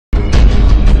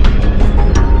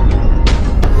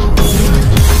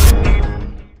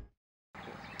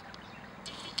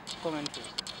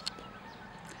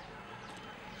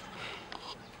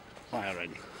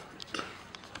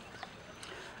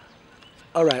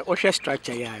All right, Osha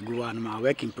structure yeah, go on my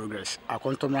work in progress.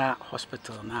 Akontombra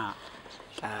Hospital now.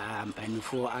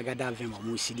 Before Agada Vim or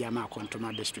Musidiama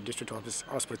Akontombra District Office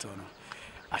Hospital. No,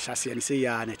 I shall see and say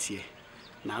ya netie.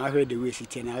 Now I heard the way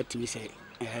sitting out to me say,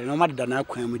 no matter than I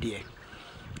come with you.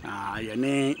 Your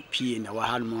name P in the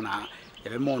Wahal Mona,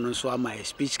 every morning so my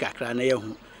speech kakra na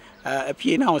yehu. A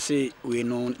P now say we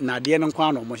know Nadia no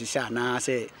kwano mo sisa na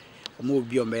say mo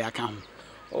bi o me account.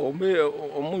 Oh me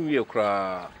o mo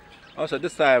kra. Also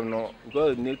this time no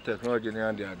because new technology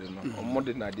and the other no more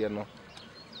than Nadia no.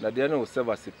 Nadia no serve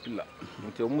as a pillar.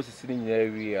 Until almost sitting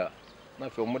area na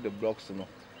for more the blocks no.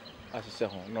 As you say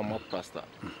no more plaster.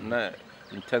 Na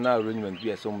internal arrangement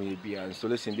be so may be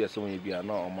installation be so may be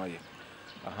no on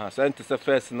my. Scientists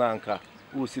first na anka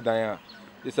who sit down.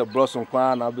 This a blossom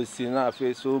kwa na be seen na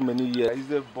so many years.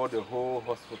 Is bought the whole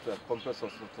hospital, complex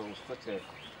hospital with such a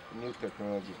new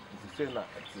technology. It's the same na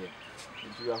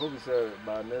if you hope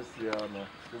by next year no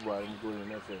people are going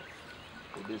next year.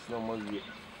 There's no more year,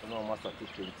 no more start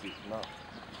 20 now.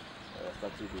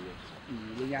 Started the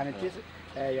year.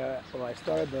 When you are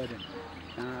story burden.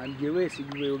 And the way you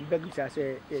will beg to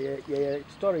say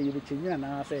story you will change and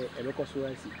I say a local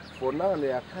source. For now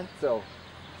I can't tell.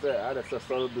 Say I had a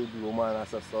story baby woman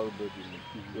as a story baby.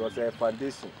 It was a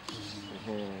foundation.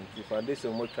 The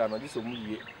foundation more kind of this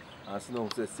movie as no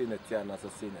say na tia na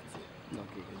say na tia.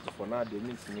 Okay. For now they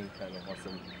need to mean kind of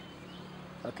awesome.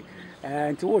 Okay.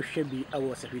 And to what should be our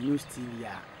news TV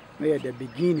where the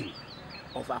beginning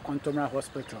of Akontombra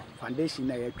Hospital foundation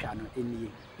na ya twa no eni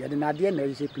ya de na de na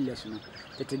yese pillars no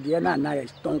tete de na ya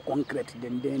stone concrete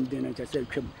den na say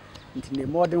twam nti the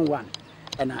modern one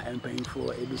and I am paying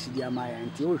for ABCD amaya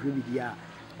nti o hwe bi dia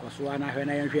koso ana hwe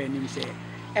na ya hwe anim say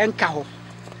enka ho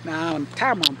na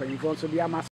time am paying for so dia